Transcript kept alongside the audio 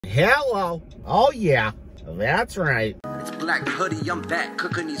Hello. Oh yeah, that's right. It's Black Hoodie, I'm back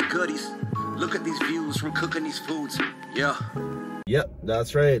cooking these goodies. Look at these views from cooking these foods. Yeah. Yep,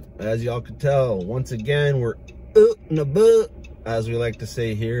 that's right. As y'all can tell, once again, we're out and about, as we like to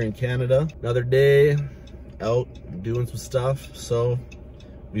say here in Canada. Another day out doing some stuff. So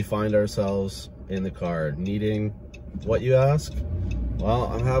we find ourselves in the car needing what, you ask? Well,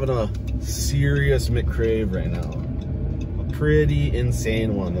 I'm having a serious McCrave right now. A pretty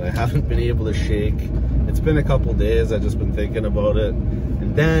insane one that I haven't been able to shake. It's been a couple days. I've just been thinking about it.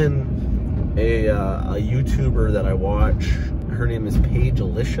 And then a YouTuber that I watch, her name is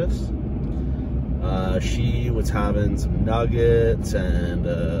Paigelicious. She was having some nuggets and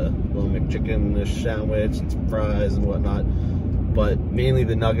a little McChicken sandwich and some fries and whatnot. But mainly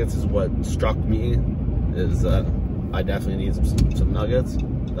the nuggets is what struck me, is I definitely need some nuggets.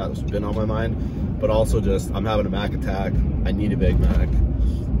 That's been on my mind. But also just, I'm having a Mac attack. I need a Big Mac.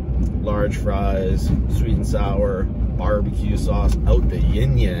 Large fries, sweet and sour, barbecue sauce, out the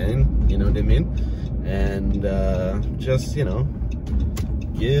yin-yang, you know what I mean? And just, you know,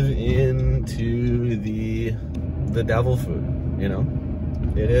 give in to the devil food, you know?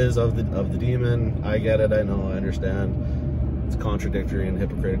 It is of the demon. I get it, I know, I understand. It's contradictory and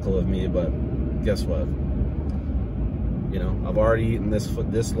hypocritical of me, but guess what? You know, I've already eaten this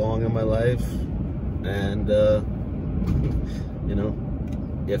long in my life, and you know,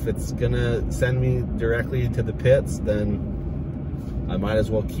 if it's gonna send me directly to the pits, then I might as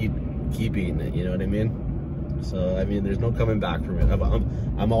well keep eating it, you know what I mean? So I mean, there's no coming back from it.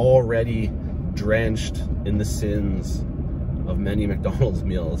 I'm already drenched in the sins of many McDonald's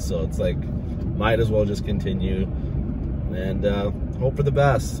meals, so it's like, might as well just continue and hope for the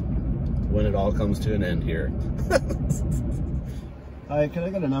best when it all comes to an end here. Hi, can I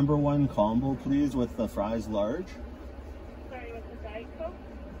get a #1 combo, please, with the fries large? Sorry, with the Diet Coke?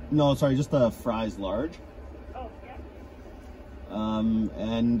 No, sorry, just the fries large. Oh, yeah.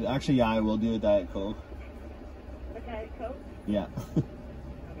 And actually, yeah, I will do a Diet Coke. The Diet Coke? Yeah.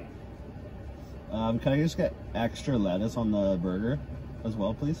 Okay. Can I just get extra lettuce on the burger as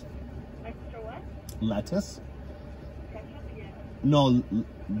well, please? Extra what? Lettuce? Ketchup? Yeah. No,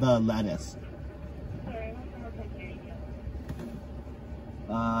 the lettuce. Sorry, I'm not sure if I hear you.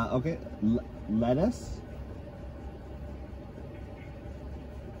 Okay, lettuce?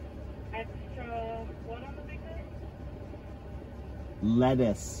 Extra what on the Big Mac?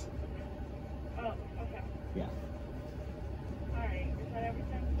 Lettuce. Oh, okay. Yeah. Alright, is that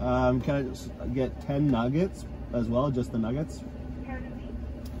everything? Can I just get 10 nuggets as well, just the nuggets? Pardon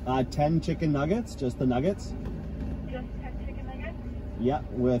me? 10 chicken nuggets, just the nuggets? Just 10 chicken nuggets? Yeah,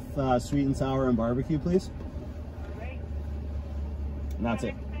 with sweet and sour and barbecue, please. Alright. And that's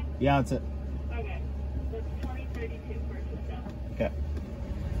it. Yeah, that's it. Okay. That's 2032 for yourself. Okay.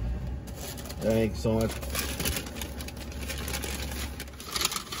 Thanks so much.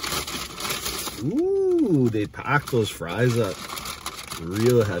 Ooh, they packed those fries up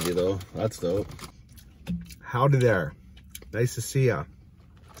real heavy though. That's dope. Howdy there. Nice to see ya.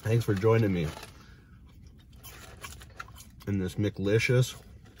 Thanks for joining me in this McLicious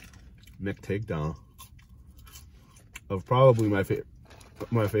McTakedown of probably my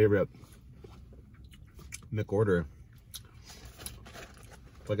favorite McOrder.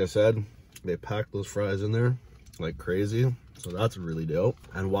 Like I said, they packed those fries in there like crazy, so that's really dope.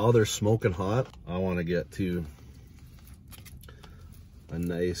 And while they're smoking hot, I want to get to a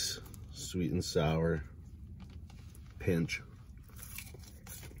nice sweet and sour pinch.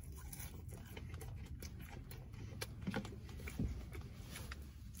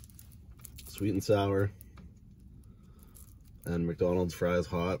 Sweet and sour and McDonald's fries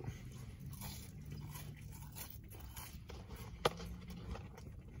hot.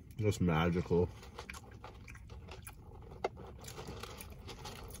 Just magical.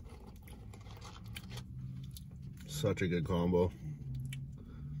 Such a good combo.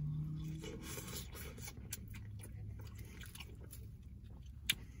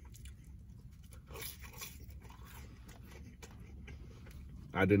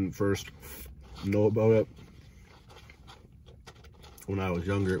 I didn't first know about it when I was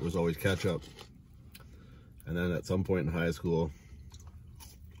younger. It was always ketchup, and then at some point in high school,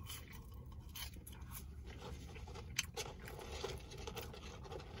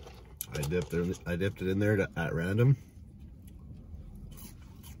 I dipped it in there at random.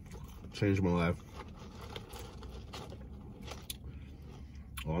 Changed my life,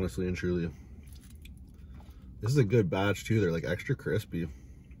 honestly and truly. This is a good batch too. They're like extra crispy.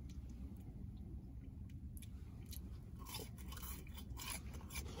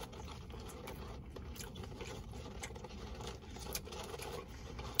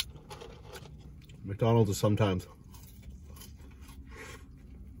 McDonald's is sometimes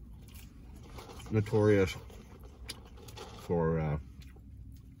notorious for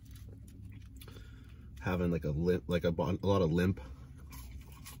having like a lot of limp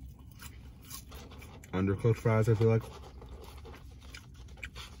undercooked fries, I feel like.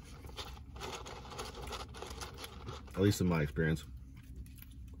 At least in my experience.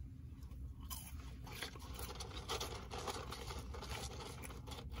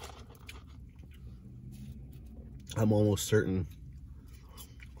 I'm almost certain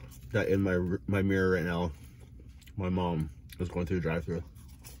that in my mirror right now, my mom is going through the drive-thru.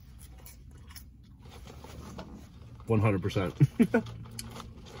 100%.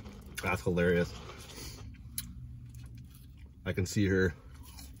 That's hilarious. I can see her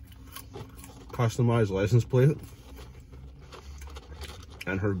customized license plate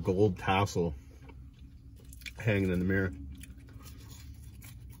and her gold tassel hanging in the mirror.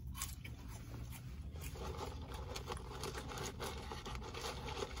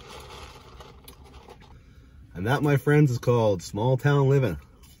 And that, my friends, is called small town living.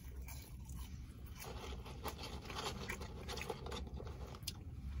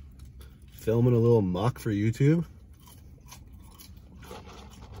 Filming a little muck for YouTube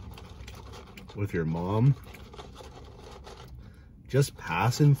with your mom just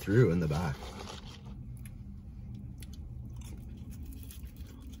passing through in the back.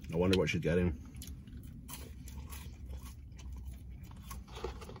 I wonder what she's getting.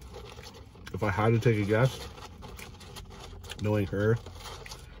 If I had to take a guess, knowing her,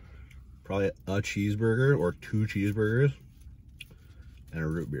 probably a cheeseburger or 2 cheeseburgers and a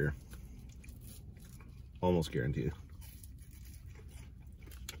root beer. Almost guaranteed.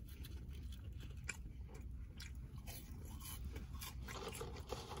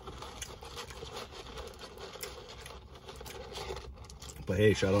 But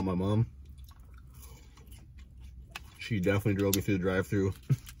hey, shout out my mom. She definitely drove me through the drive-thru.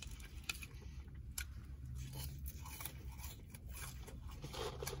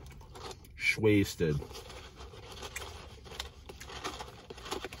 Wasted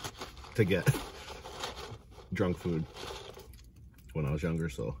to get drunk food when I was younger,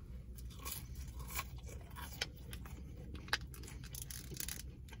 so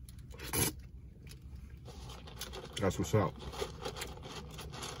that's what's up.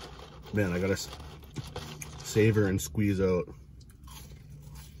 Man, I gotta savor and squeeze out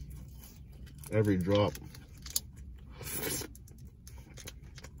every drop.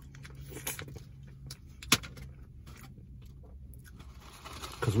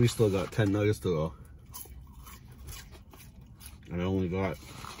 Because we still got 10 nuggets to go. And I only got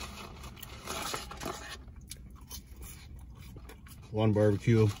 1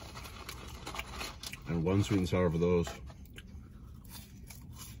 barbecue and 1 sweet and sour for those.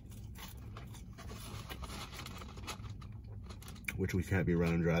 Which we can't be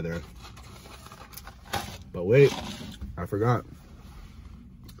running dry there. But wait, I forgot.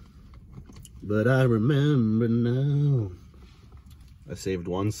 But I remember now. I saved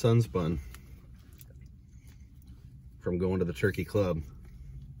 1 Sunspun from going to the turkey club.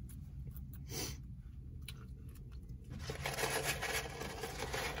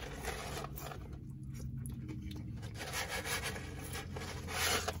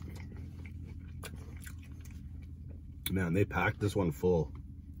 Man, they packed this one full.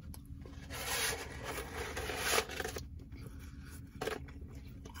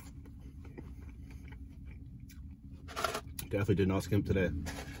 Definitely did not skimp today.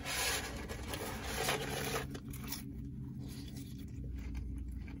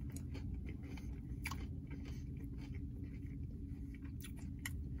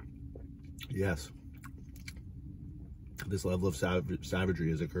 Yes, this level of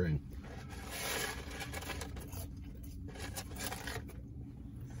savagery is occurring.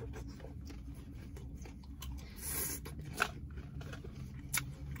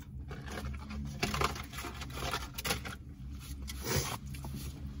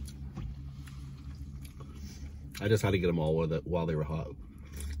 I just had to get them all with it while they were hot.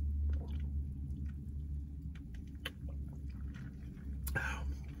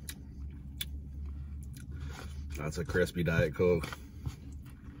 That's a crispy Diet Coke.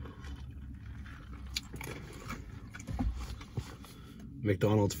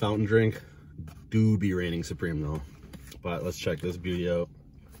 McDonald's fountain drink do be reigning supreme though. But let's check this beauty out.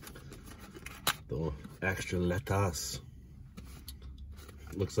 The extra lettuce.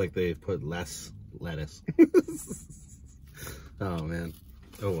 Looks like they put less lettuce. Oh man.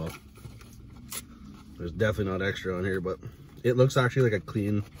 Oh well. There's definitely not extra on here, but it looks actually like a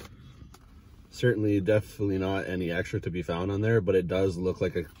clean Certainly, definitely not any extra to be found on there, but it does look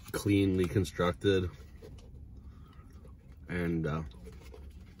like a cleanly constructed and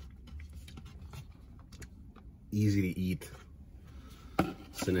easy to eat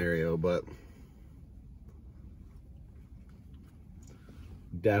scenario, but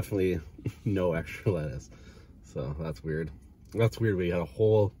definitely no extra lettuce. So that's weird. That's weird. We had a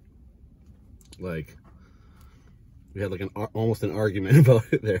whole, like, we had like almost an argument about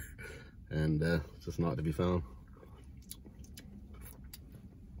it there, and it's just not to be found.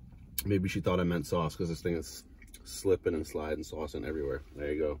 Maybe she thought I meant sauce, because this thing is slipping and sliding sauce in everywhere.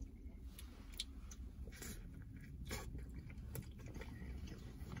 There you go.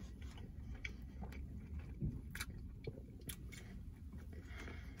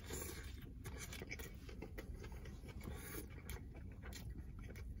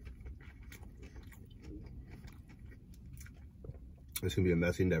 It's gonna be a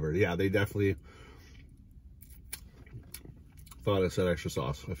messy endeavor. Yeah, they definitely thought I said extra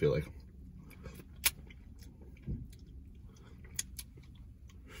sauce, I feel like.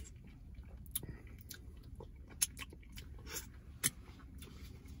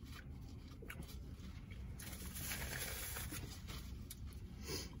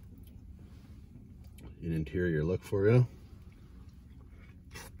 An interior look for you.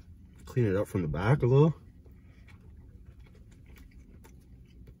 Clean it up from the back a little.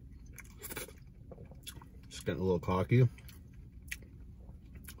 Just getting a little cocky.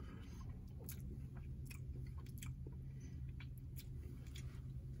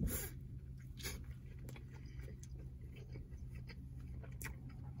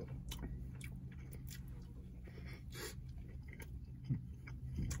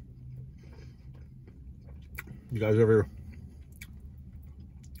 You guys ever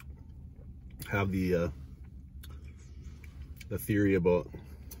have the theory about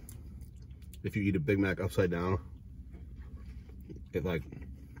if you eat a Big Mac upside down, it like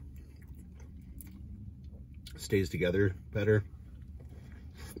stays together better?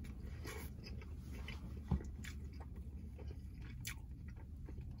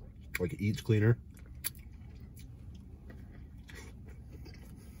 Like it eats cleaner?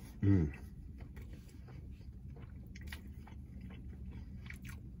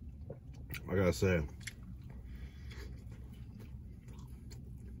 I gotta say,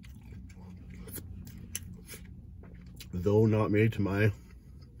 though not made to my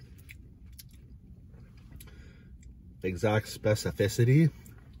exact specificity,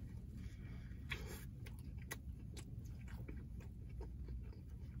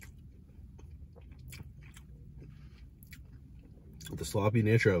 the sloppy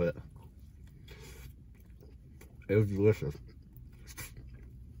nature of it, it was delicious.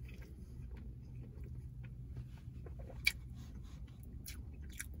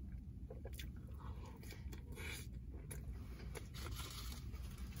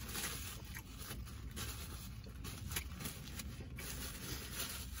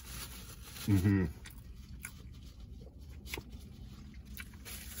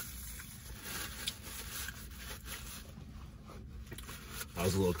 That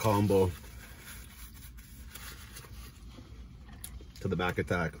was a little combo to the back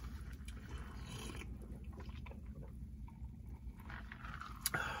attack.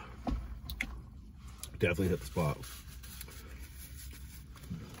 Definitely hit the spot.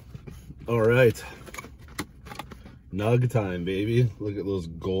 All right, nug time, baby. Look at those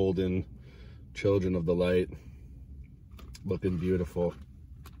golden children of the light, looking beautiful.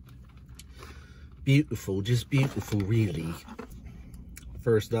 Beautiful, just beautiful, really.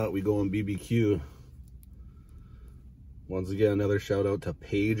 First up, we go on BBQ. Once again, another shout out to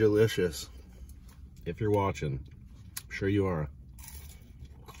Pagelicious. If you're watching, I'm sure you are.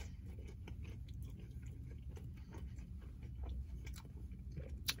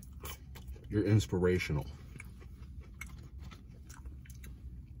 You're inspirational.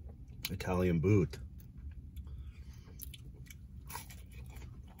 Italian boot.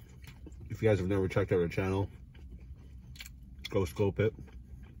 If you guys have never checked out her channel, go scope it.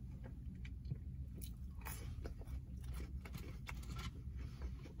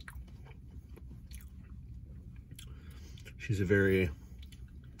 She's a very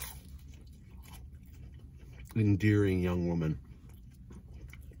endearing young woman.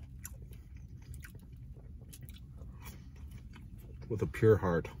 With a pure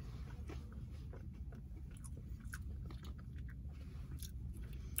heart.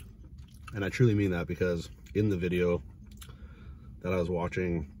 And I truly mean that, because in the video that I was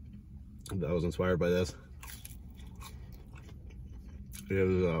watching, that I was inspired by this, it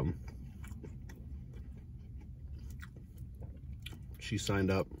was, she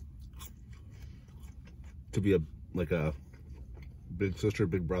signed up to be like a big sister,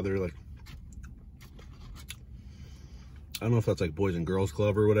 big brother. Like, I don't know if that's like Boys and Girls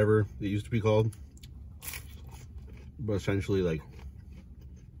Club or whatever it used to be called, but essentially, like,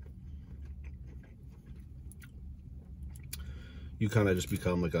 you kind of just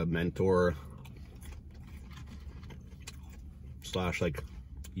become like a mentor slash like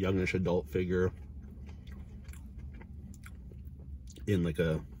youngish adult figure in like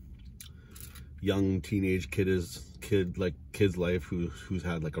a young teenage kid's life who's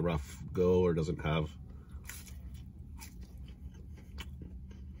had like a rough go or doesn't have,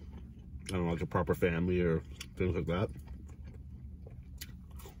 I don't know, like a proper family or things like that.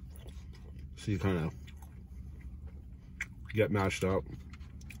 So you kind of get matched up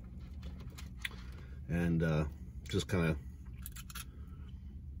and just kind of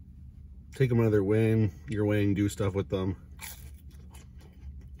take them under your wing, do stuff with them,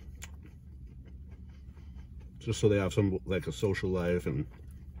 just so they have some like a social life and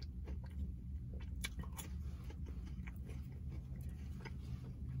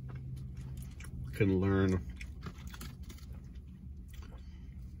can learn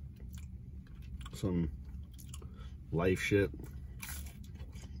some life shit.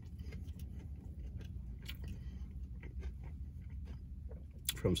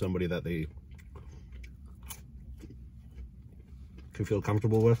 From somebody that they can feel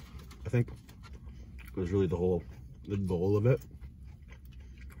comfortable with, I think, was really the goal of it.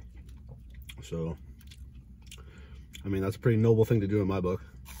 So, I mean, that's a pretty noble thing to do in my book.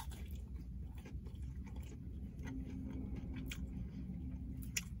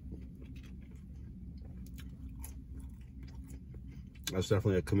 That's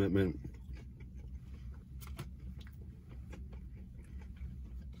definitely a commitment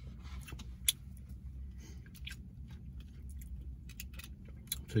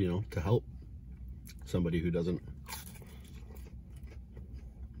to, you know, to help somebody who doesn't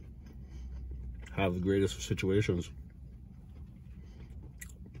have the greatest of situations.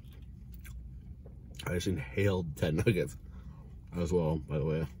 I just inhaled 10 nuggets as well, by the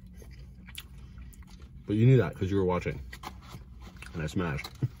way. But you knew that because you were watching. And I smashed.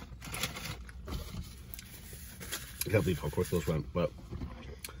 I can't believe how quick those went, but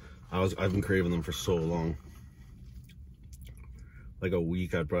I've been craving them for so long. Like a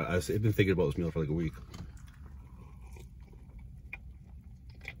week. I've been thinking about this meal for like a week.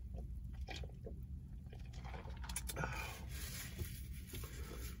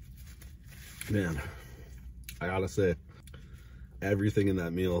 Man, I gotta say, everything in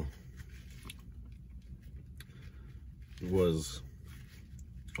that meal was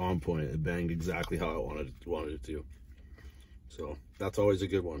on point. It banged exactly how I wanted it to. So that's always a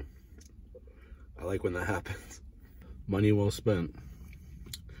good one. I like when that happens. Money well spent.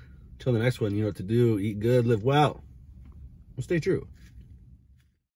 Till the next one, you know what to do. Eat good, live well. Stay true.